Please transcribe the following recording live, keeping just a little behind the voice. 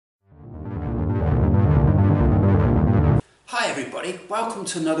Hi everybody, welcome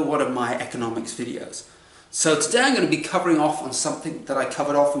to another one of my economics videos. So today I'm going to be covering off on something that I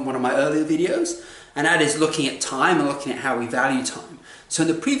covered off in one of my earlier videos, and that is looking at time and looking at how we value time. So in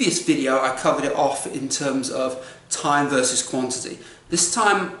the previous video I covered it off in terms of time versus quantity. This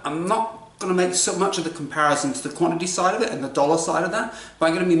time I'm not going to make so much of the comparison to the quantity side of it and the dollar side of that, but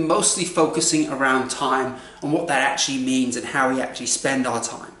I'm going to be mostly focusing around time and what that actually means and how we actually spend our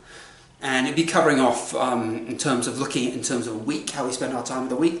time. And it'd be covering off in terms of looking at in terms of a week, how we spend our time of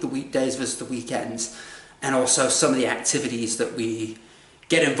the week, the weekdays versus the weekends, and also some of the activities that we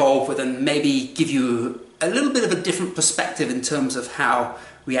get involved with, and maybe give you a little bit of a different perspective in terms of how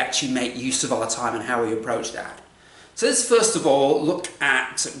we actually make use of our time and how we approach that. So let's first of all look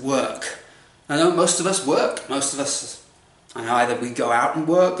at work. I know most of us work, most of us, and either we go out and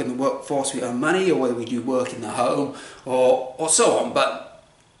work in the workforce, we earn money, or whether we do work in the home, or so on, but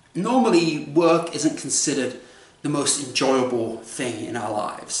normally work isn't considered the most enjoyable thing in our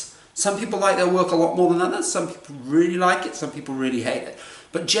lives. Some people like their work a lot more than others, some people really like it, some people really hate it.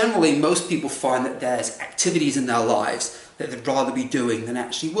 But generally most people find that there's activities in their lives that they'd rather be doing than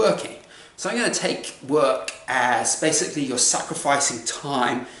actually working. So I'm going to take work as basically you're sacrificing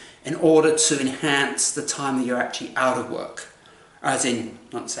time in order to enhance the time that you're actually out of work. As in,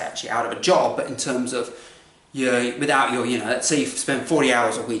 not to say actually out of a job, but in terms of let's say you spend 40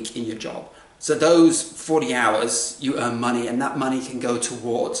 hours a week in your job. So those 40 hours you earn money, and that money can go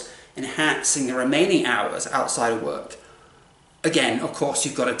towards enhancing the remaining hours outside of work. Again, of course,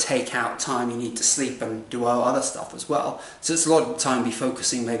 you've got to take out time you need to sleep and do all other stuff as well. So it's a lot of time be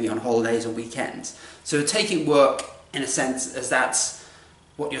focusing maybe on holidays or weekends. So taking work in a sense as that's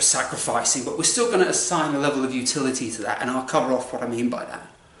what you're sacrificing, but we're still going to assign a level of utility to that, and I'll cover off what I mean by that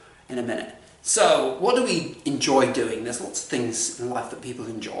in a minute. So, what do we enjoy doing? There's lots of things in life that people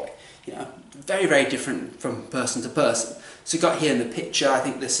enjoy. You know, very, very different from person to person. So you've got here in the picture, I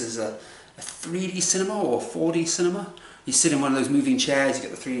think this is a 3D cinema or 4D cinema. You sit in one of those moving chairs, you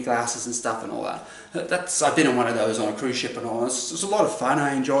get the 3D glasses and stuff and all that. I've been in one of those on a cruise ship and all. It's a lot of fun,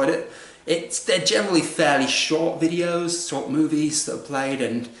 I enjoyed it. They're generally fairly short videos, short movies that are played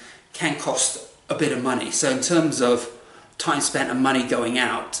and can cost a bit of money. So in terms of time spent and money going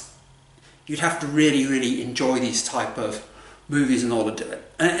out, you'd have to really, really enjoy these type of movies in order to do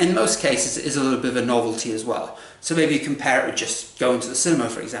it. And in most cases, it is a little bit of a novelty as well. So maybe you compare it with just going to the cinema,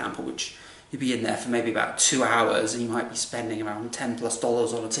 for example, which you'd be in there for maybe about 2 hours, and you might be spending around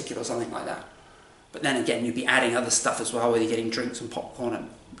 $10+ on a ticket or something like that. But then again, you'd be adding other stuff as well, where you're getting drinks and popcorn and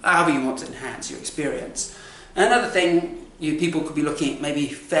however you want to enhance your experience. And another thing, people could be looking at maybe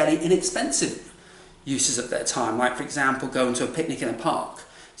fairly inexpensive uses of their time, like for example, going to a picnic in a park.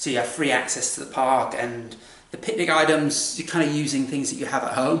 So you have free access to the park, and the picnic items, you're kind of using things that you have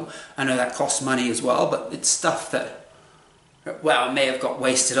at home. I know that costs money as well, but it's stuff that, well, may have got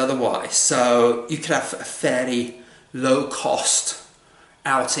wasted otherwise. So you could have a fairly low cost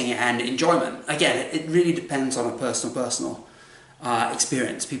outing and enjoyment. Again, it really depends on a personal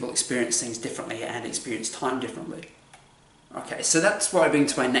experience. People experience things differently and experience time differently. Okay, so that's what I bring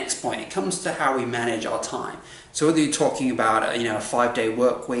to my next point. It comes to how we manage our time. So whether you're talking about a 5-day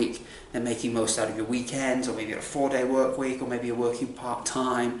work week and making most out of your weekends, or maybe a 4-day work week, or maybe you're working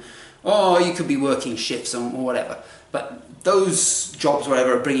part-time, or you could be working shifts or whatever. But those jobs,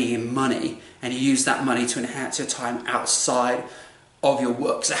 whatever, are bringing in money, and you use that money to enhance your time outside of your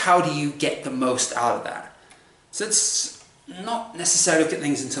work. So how do you get the most out of that? So it's not necessarily look at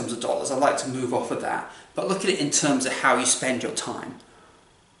things in terms of dollars. I like to move off of that. But look at it in terms of how you spend your time.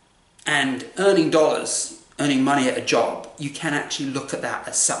 And earning dollars, earning money at a job, you can actually look at that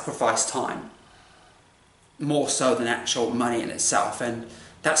as sacrificed time, more so than actual money in itself. And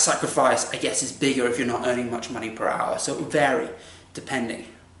that sacrifice, I guess, is bigger if you're not earning much money per hour. So it will vary depending.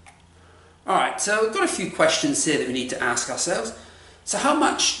 Alright, so we've got a few questions here that we need to ask ourselves. So how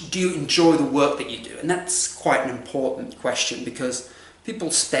much do you enjoy the work that you do? And that's quite an important question, because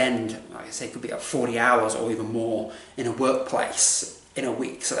people spend, like I say, it could be up 40 hours or even more in a workplace in a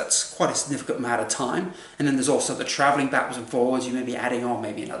week. So that's quite a significant amount of time. And then there's also the traveling backwards and forwards. You may be adding on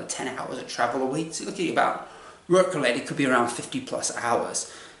maybe another 10 hours of travel a week. So you're looking about work-related, could be around 50+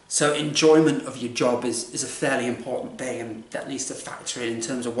 hours. So enjoyment of your job is a fairly important thing, and that needs to factor in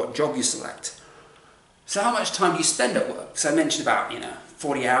terms of what job you select. So how much time do you spend at work? So I mentioned about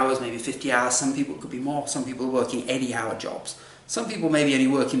 40 hours, maybe 50 hours. Some people it could be more. Some people are working 80-hour jobs. Some people may be only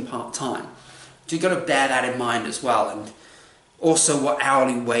working part-time. So you've got to bear that in mind as well, and also what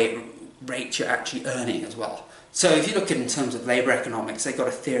hourly rate you're actually earning as well. So if you look at it in terms of labour economics, they've got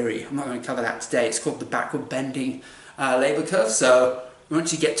a theory. I'm not going to cover that today. It's called the backward bending labour curve. So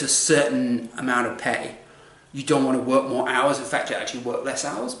once you get to a certain amount of pay, you don't want to work more hours. In fact, you actually work less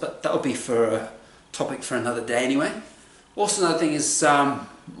hours, but that'll be for a topic for another day anyway. Also, another thing is, well,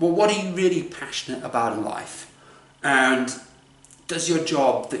 what are you really passionate about in life? And does your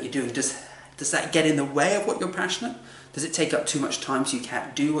job that you're doing, does that get in the way of what you're passionate? Does it take up too much time so you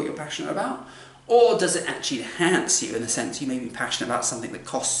can't do what you're passionate about? Or does it actually enhance you in the sense you may be passionate about something that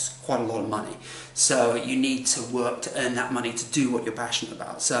costs quite a lot of money? So you need to work to earn that money to do what you're passionate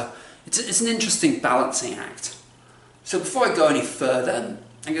about. So it's an interesting balancing act. So before I go any further,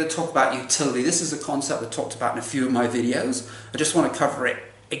 I'm going to talk about utility. This is a concept I've talked about in a few of my videos. I just want to cover it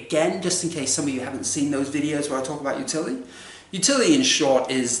again, just in case some of you haven't seen those videos where I talk about utility. Utility, in short,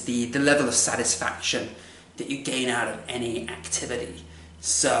 is the level of satisfaction that you gain out of any activity.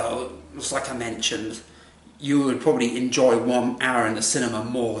 So, just like I mentioned, you would probably enjoy 1 hour in the cinema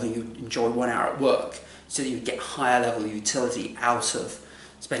more than you enjoy 1 hour at work. So you get higher level of utility out of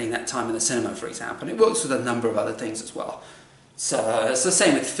spending that time in the cinema, for example. And it works with a number of other things as well. So it's the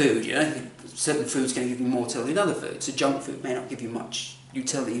same with food, you know. Certain food's going to give you more utility than other foods. So junk food may not give you much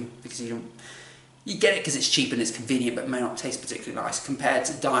utility because you get it because it's cheap and it's convenient, but it may not taste particularly nice compared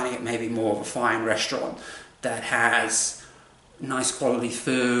to dining at maybe more of a fine restaurant that has nice quality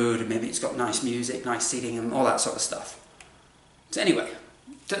food, and maybe it's got nice music, nice seating, and all that sort of stuff. So anyway,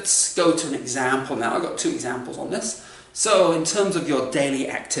 let's go to an example now. I've got 2 examples on this. So in terms of your daily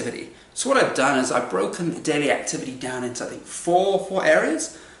activity, so what I've done is I've broken the daily activity down into, I think, four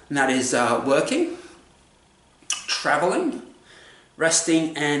areas, and that is working, traveling,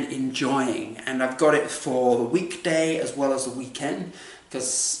 resting, and enjoying. And I've got it for the weekday as well as the weekend,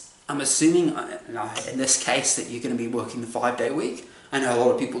 because I'm assuming, in this case, that you're going to be working the 5-day week. I know a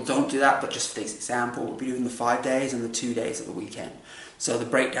lot of people don't do that, but just for this example, we'll be doing the 5 days and the 2 days of the weekend. So the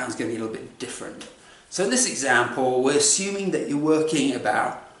breakdown is going to be a little bit different. So in this example, we're assuming that you're working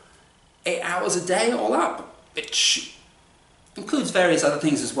about 8 hours a day all up, which includes various other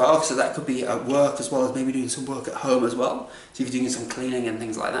things as well. So that could be at work as well as maybe doing some work at home as well. So if you're doing some cleaning and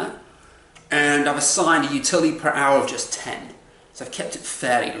things like that. And I've assigned a utility per hour of just 10. So I've kept it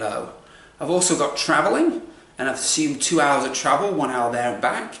fairly low. I've also got traveling, and I've assumed 2 hours of travel, 1 hour there and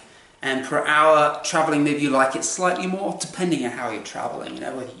back. And per hour traveling, maybe you like it slightly more, depending on how you're traveling. You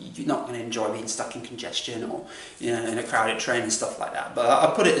know, you're not going to enjoy being stuck in congestion or, you know, in a crowded train and stuff like that. But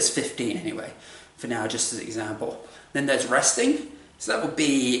I'll put it as 15 anyway, for now, just as an example. Then there's resting. So that would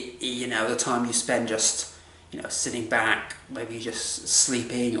be, you know, the time you spend just, you know, sitting back, maybe just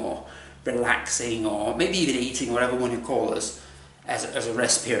sleeping or relaxing, or maybe even eating, whatever one you call as a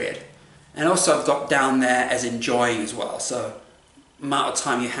rest period. And also I've got down there as enjoying as well. So amount of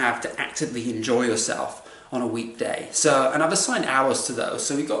time you have to actively enjoy yourself on a weekday. So, and I've assigned hours to those.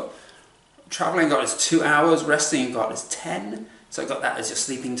 So we've got traveling got as 2 hours, resting got as 10. So I got that as your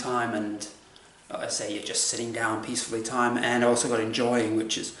sleeping time, and I say you're just sitting down peacefully time. And I also got enjoying,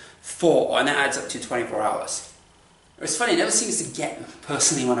 which is 4, and that adds up to 24 hours. It's funny, it never seems to get,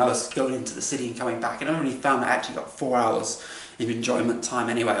 personally, when I was going into the city and coming back, I never really found that I actually got 4 hours of enjoyment time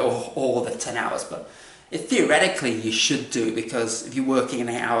anyway, or the 10 hours, but theoretically you should do, because if you're working an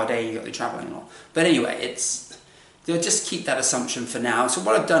 8-hour day, you've got the traveling and all. But anyway, they'll just keep that assumption for now. So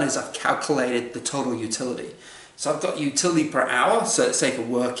what I've done is I've calculated the total utility. So I've got utility per hour, so let's say for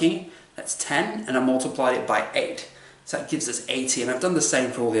working, that's 10, and I multiplied it by 8. So that gives us 80, and I've done the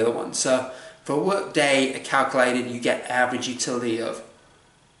same for all the other ones. So for a work day, calculated, you get average utility of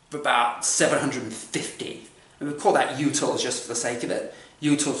about 750. And we call that utils just for the sake of it.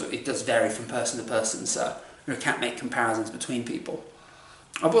 Utils, it does vary from person to person, so we can't make comparisons between people.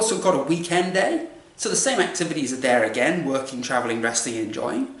 I've also got a weekend day. So the same activities are there again, working, traveling, resting, and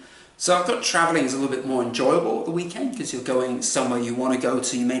enjoying. So I've got traveling is a little bit more enjoyable at the weekend because you're going somewhere you want to go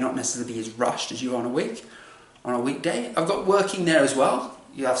to. You may not necessarily be as rushed as you are on a weekday. I've got working there as well.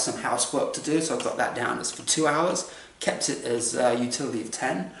 You have some housework to do, so I've got that down as for 2 hours. Kept it as a utility of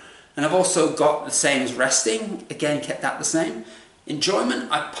 10. And I've also got the same as resting. Again, kept that the same.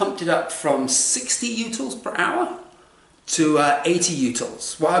 Enjoyment, I pumped it up from 60 utils per hour to 80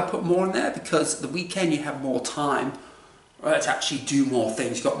 utils. Why I put more in there? Because the weekend you have more time, right, to actually do more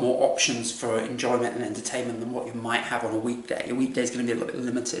things. You've got more options for enjoyment and entertainment than what you might have on a weekday. A weekday is going to be a little bit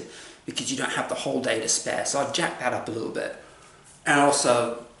limited because you don't have the whole day to spare. So I've jacked that up a little bit. And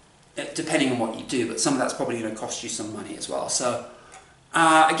also, depending on what you do, but some of that's probably going to cost you some money as well. So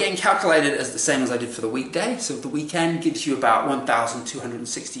again, calculated as the same as I did for the weekday. So the weekend gives you about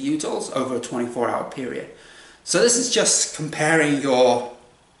 1,260 utils over a 24-hour period. So this is just comparing your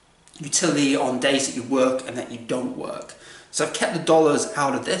utility on days that you work and that you don't work. So I've kept the dollars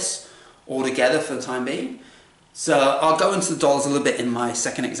out of this altogether for the time being. So I'll go into the dollars a little bit in my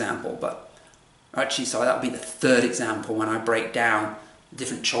second example, but Actually, sorry, that would be the third example when I break down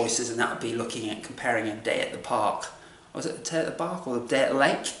different choices, and that would be looking at comparing a day at the park. Was it the day at the park or the day at the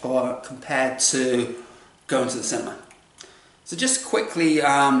lake, or compared to going to the cinema? So just quickly,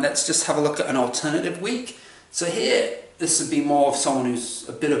 let's just have a look at an alternative week. So here, this would be more of someone who's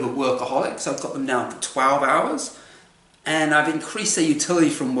a bit of a workaholic, so I've got them down to 12 hours, and I've increased their utility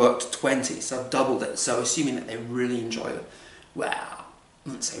from work to 20, so I've doubled it, so assuming that they really enjoy it. Well, I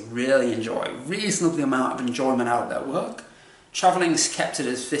wouldn't say really enjoy, reasonable amount of enjoyment out of their work. Traveling's kept it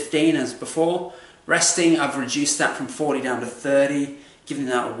as 15 as before. Resting, I've reduced that from 40 down to 30, giving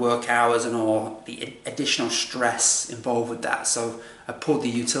them out work hours and all the additional stress involved with that. So I pulled the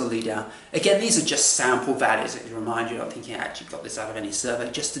utility down. Again, these are just sample values to remind you. I don't think I actually got this out of any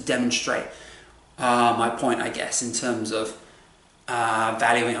survey, just to demonstrate my point, I guess, in terms of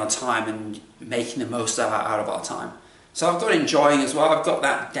valuing our time and making the most out of our time. So I've got enjoying as well. I've got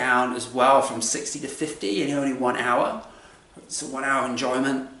that down as well from 60 to 50 in only 1 hour. It's a 1 hour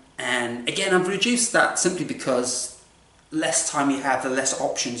enjoyment. And again, I've reduced that simply because less time you have, the less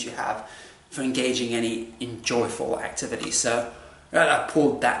options you have for engaging any enjoyable activity. So I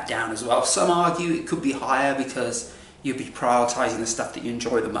pulled that down as well. Some argue it could be higher because you'd be prioritizing the stuff that you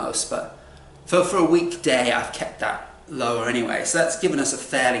enjoy the most. But for a weekday, I've kept that lower anyway. So that's given us a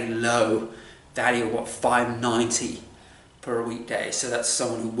fairly low value of what, $5.90 per weekday. So that's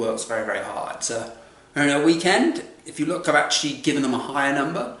someone who works very, very hard. So on a weekend, if you look, I've actually given them a higher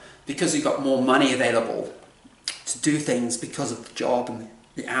number because you've got more money available to do things because of the job and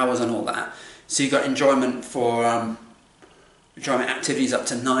the hours and all that. So you've got enjoyment for enjoyment activities up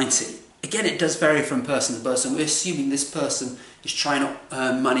to 90. Again, it does vary from person to person. We're assuming this person is trying to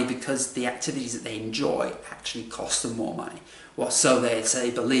earn money because the activities that they enjoy actually cost them more money. Well, so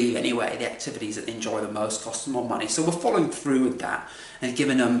they believe anyway, the activities that they enjoy the most cost them more money. So we're following through with that and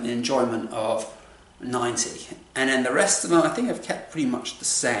giving them an enjoyment of 90. And then the rest of them, I think I've kept pretty much the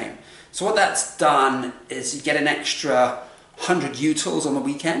same. So what that's done is you get an extra 100 utils on the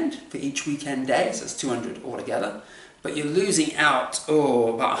weekend for each weekend day, so it's 200 altogether. But you're losing out,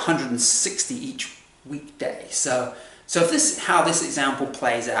 about 160 each weekday. So if how this example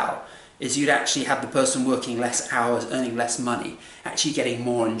plays out is you'd actually have the person working less hours, earning less money, actually getting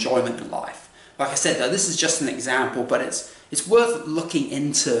more enjoyment in life. Like I said though, this is just an example, but it's worth looking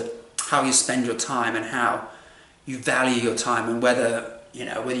into how you spend your time and how you value your time, and whether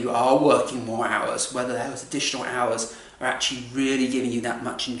you are working more hours, whether those additional hours are actually really giving you that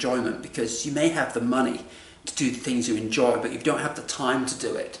much enjoyment, because you may have the money to do the things you enjoy, but if you don't have the time to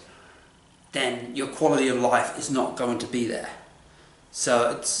do it, then your quality of life is not going to be there.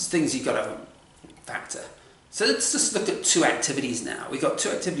 So it's things you've got to factor. So let's just look at two activities now. We've got two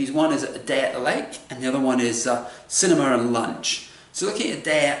activities. One is a day at the lake, and the other one is cinema and lunch. So looking at a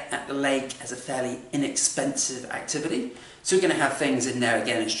day at the lake as a fairly inexpensive activity. So we're going to have things in there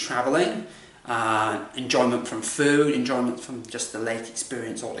again as traveling, enjoyment from food, enjoyment from just the lake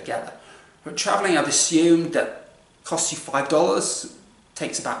experience altogether. But traveling, I've assumed that costs you $5,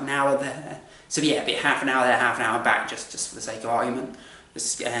 takes about an hour there. So yeah, it'd be half an hour there, half an hour back, just for the sake of argument.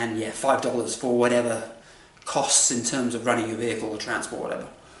 And yeah, $5 for whatever costs in terms of running your vehicle or transport, whatever.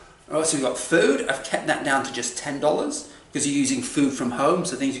 Also, we've got food. I've kept that down to just $10 because you're using food from home,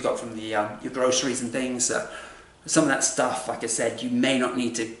 so things you got from the your groceries and things. Some of that stuff, like I said, you may not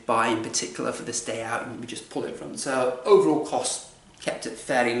need to buy in particular for this day out, and we just pull it from. So overall cost, kept it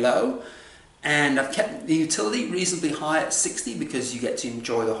fairly low. And I've kept the utility reasonably high at 60 because you get to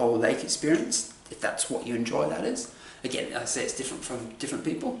enjoy the whole lake experience, if that's what you enjoy, that is. Again, I say it's different from different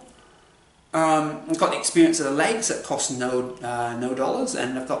people. I've got the experience of the lakes that costs no dollars,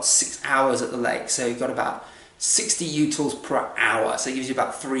 and I've got 6 hours at the lake, so you've got about 60 utils per hour, so it gives you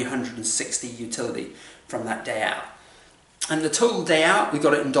about 360 utility from that day out. And the total day out, we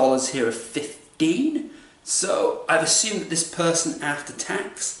got it in dollars here of 15. So I've assumed that this person after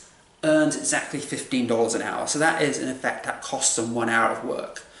tax earns exactly $15 an hour. So that is in effect, that costs them 1 hour of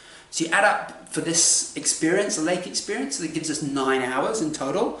work. So you add up for this experience, the lake experience, so that gives us 9 hours in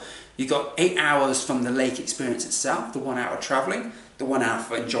total. You've got 8 hours from the lake experience itself, the 1 hour traveling, the 1 hour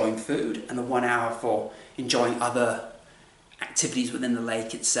for enjoying food, and the 1 hour for enjoying other activities within the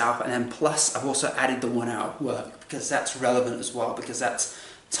lake itself. And then plus I've also added the 1 hour of work because that's relevant as well, because that's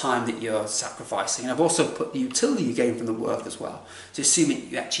time that you're sacrificing. And I've also put the utility you gain from the work as well. So assuming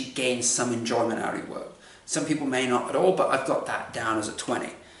you actually gain some enjoyment out of your work. Some people may not at all, but I've got that down as a 20.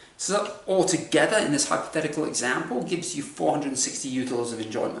 So altogether in this hypothetical example gives you 460 utils of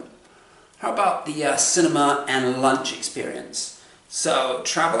enjoyment. How about the cinema and lunch experience? So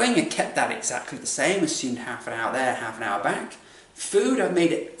traveling, I kept that exactly the same, assumed half an hour there, half an hour back. Food, I've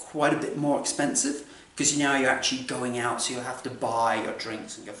made it quite a bit more expensive because now you're actually going out, so you'll have to buy your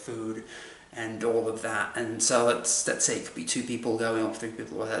drinks and your food and all of that. And so let's say it could be 2 people going or 3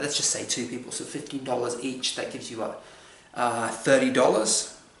 people. Let's just say 2 people, so $15 each. That gives you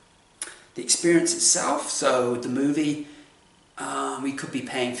 $30. The experience itself, so the movie, we could be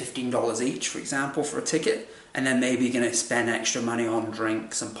paying $15 each, for example, for a ticket, and then maybe you're going to spend extra money on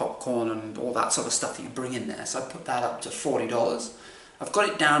drinks and popcorn and all that sort of stuff that you bring in there. So I put that up to $40. I've got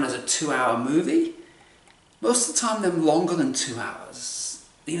it down as a 2-hour movie. Most of the time they're longer than 2 hours.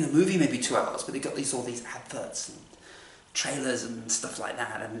 Even the movie may be 2 hours, but they've got all these adverts and trailers and stuff like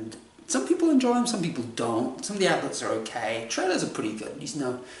that. And some people enjoy them, some people don't. Some of the adverts are okay. Trailers are pretty good. You just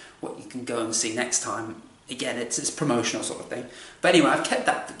know what you can go and see next time. Again, it's promotional sort of thing. But anyway, I've kept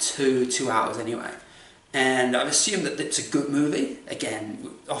that for 2 hours anyway. And I've assumed that it's a good movie. Again,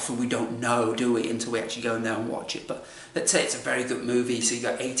 often we don't know, do we, until we actually go in there and watch it. But let's say it's a very good movie, so you've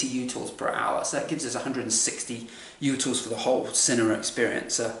got 80 utils per hour. So that gives us 160 utils for the whole cinema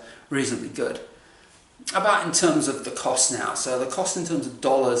experience. So reasonably good. About in terms of the cost now. So the cost in terms of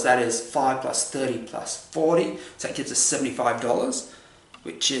dollars, that is 5 plus 30 plus 40. So that gives us $75,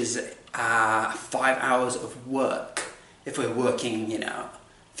 which is 5 hours of work. If we're working,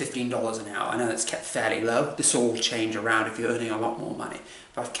 $15 an hour. I know that's kept fairly low. This will all change around if you're earning a lot more money.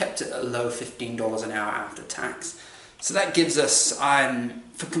 But I've kept it at a low $15 an hour after tax. So that gives us,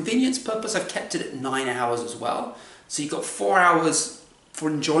 for convenience purpose, I've kept it at 9 hours as well. So you've got 4 hours for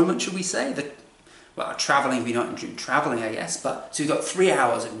enjoyment, should we say? Traveling, we don't include traveling, I guess. But so you've got 3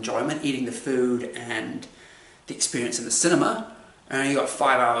 hours of enjoyment, eating the food and the experience in the cinema. And you've got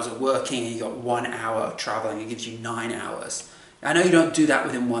 5 hours of working, and you've got 1 hour of traveling. It gives you 9 hours. I know you don't do that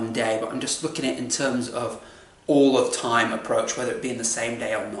within one day, but I'm just looking at it in terms of all of time approach, whether it be in the same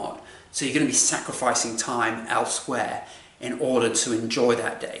day or not. So you're going to be sacrificing time elsewhere in order to enjoy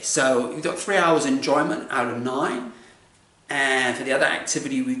that day. So you've got 3 hours enjoyment out of 9. And for the other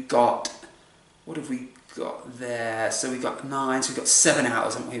activity, we've got, what have we got there? So we've got 9, so we've got 7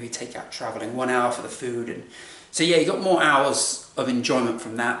 hours, and maybe take out traveling, 1 hour for the food. And so yeah, you've got more hours of enjoyment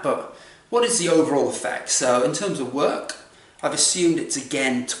from that. But what is the overall effect? So in terms of work, I've assumed it's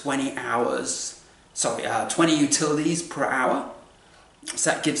again 20 utilities per hour. So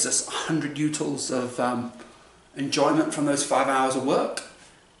that gives us 100 utils of enjoyment from those 5 hours of work.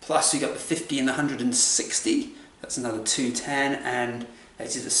 Plus you got the 50 and the 160. That's another 210, and that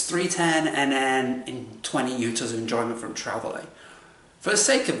gives us 310, and then in 20 utils of enjoyment from traveling. For the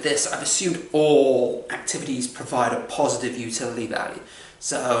sake of this, I've assumed all activities provide a positive utility value.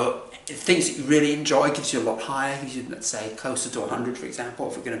 So things that you really enjoy gives you a lot higher, gives you, let's say, closer to 100, for example,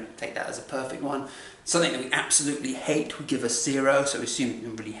 if we're going to take that as a perfect one. Something that we absolutely hate would give us 0, so we assume you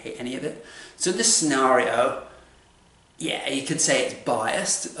don't really hate any of it. So in this scenario, yeah, you could say it's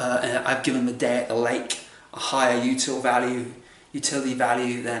biased. I've given the day at the lake a higher utility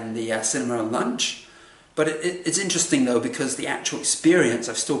value than the cinema and lunch. But it's interesting though, because the actual experience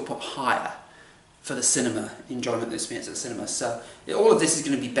I've still put higher for the cinema, enjoyment of the experience at the cinema. So all of this is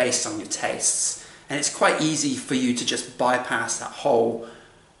going to be based on your tastes. And it's quite easy for you to just bypass that whole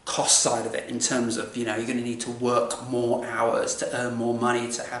cost side of it in terms of, you're going to need to work more hours to earn more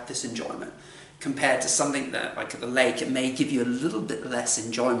money to have this enjoyment. Compared to something that, like at the lake, it may give you a little bit less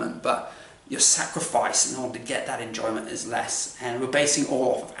enjoyment, but your sacrifice in order to get that enjoyment is less. And we're basing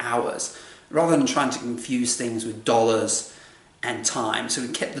all off of hours, rather than trying to confuse things with dollars and time. So we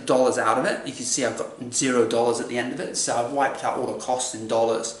kept the dollars out of it. You can see I've got $0 at the end of it. So I've wiped out all the costs in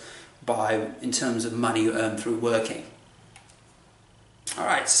dollars in terms of money you earn through working. All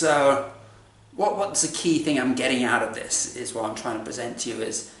right, so what's the key thing I'm getting out of this is what I'm trying to present to you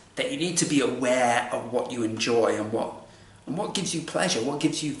is that you need to be aware of what you enjoy and what gives you pleasure, what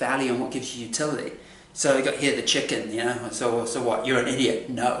gives you value, and what gives you utility. So you got here the chicken, so what? You're an idiot.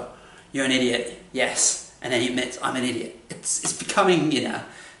 No. You're an idiot. Yes. And then he admits, I'm an idiot. It's becoming,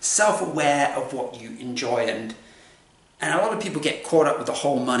 self-aware of what you enjoy, and a lot of people get caught up with the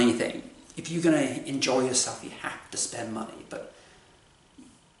whole money thing. If you're going to enjoy yourself, you have to spend money, but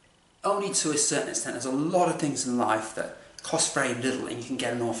only to a certain extent. There's a lot of things in life that cost very little, and you can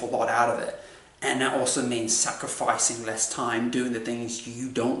get an awful lot out of it. And that also means sacrificing less time doing the things you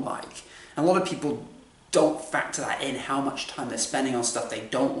don't like. And a lot of people don't factor that in, how much time they're spending on stuff they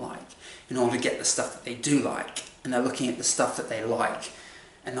don't like in order to get the stuff that they do like. And they're looking at the stuff that they like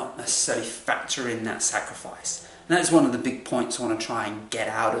and not necessarily factor in that sacrifice. And that's one of the big points I want to try and get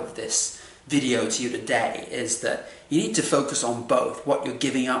out of this video to you today, is that you need to focus on both, what you're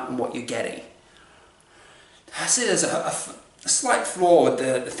giving up and what you're getting. I see there's a slight flaw with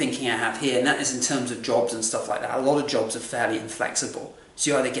the thinking I have here, and that is in terms of jobs and stuff like that. A lot of jobs are fairly inflexible.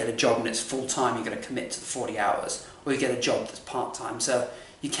 So you either get a job and it's full-time, you're going to commit to the 40 hours, or you get a job that's part-time. So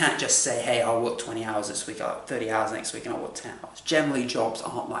you can't just say, hey, I'll work 20 hours this week, I'll work 30 hours next week, and I'll work 10 hours. Generally, jobs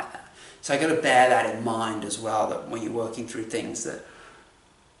aren't like that. So I've got to bear that in mind as well, that when you're working through things, that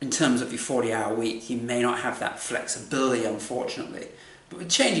in terms of your 40-hour week, you may not have that flexibility, unfortunately. But with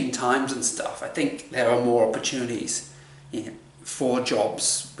changing times and stuff, I think there are more opportunities for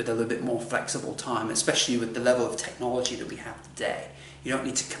jobs with a little bit more flexible time, especially with the level of technology that we have today. You don't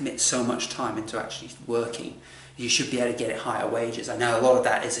need to commit so much time into actually working. You should be able to get higher wages. I know a lot of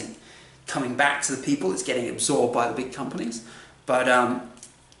that isn't coming back to the people, it's getting absorbed by the big companies, but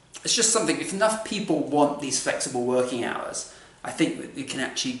it's just something, if enough people want these flexible working hours, I think that you can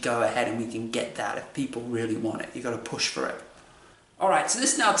actually go ahead and we can get that if people really want it. You've got to push for it. Alright, so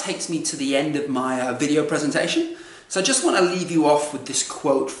this now takes me to the end of my video presentation. So I just want to leave you off with this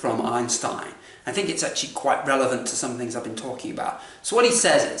quote from Einstein. I think it's actually quite relevant to some things I've been talking about. So what he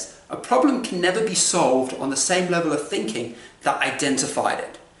says is, a problem can never be solved on the same level of thinking that identified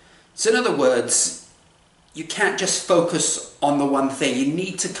it. So in other words, you can't just focus on the one thing. You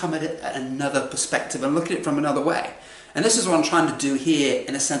need to come at it at another perspective and look at it from another way. And this is what I'm trying to do here.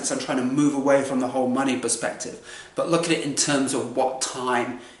 In a sense, I'm trying to move away from the whole money perspective, but look at it in terms of what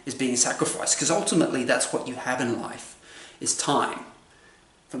time is being sacrificed, because ultimately that's what you have in life, is time.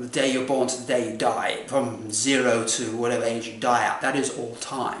 From the day you're born to the day you die, from 0 to whatever age you die at, that is all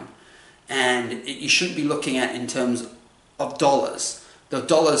time. And you shouldn't be looking at it in terms of dollars. The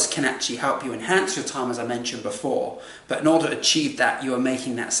dollars can actually help you enhance your time, as I mentioned before, but in order to achieve that, you are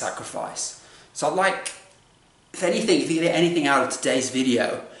making that sacrifice. So I'd like, if anything, if you get anything out of today's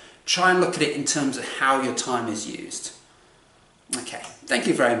video, try and look at it in terms of how your time is used. Okay, thank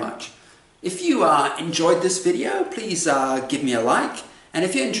you very much. If you enjoyed this video, please give me a like. And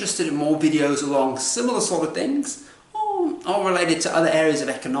if you're interested in more videos along similar sort of things, or related to other areas of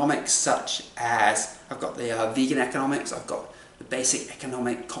economics, such as, I've got the vegan economics, I've got the basic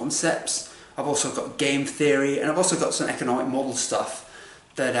economic concepts, I've also got game theory, and I've also got some economic model stuff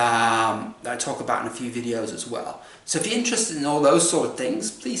that I talk about in a few videos as well. So if you're interested in all those sort of things,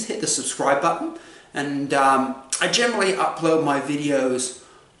 please hit the subscribe button. And I generally upload my videos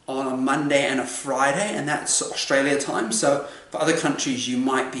on a Monday and a Friday, and that's Australia time. So for other countries, you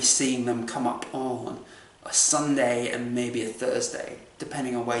might be seeing them come up on a Sunday and maybe a Thursday,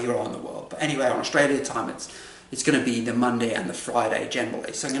 depending on where you are in the world. But anyway, on Australia time, it's going to be the Monday and the Friday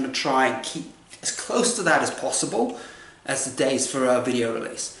generally. So I'm going to try and keep as close to that as possible as the days for a video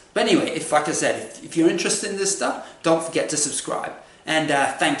release. But anyway, like I said, if you're interested in this stuff, don't forget to subscribe. And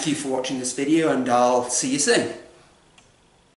thank you for watching this video, and I'll see you soon.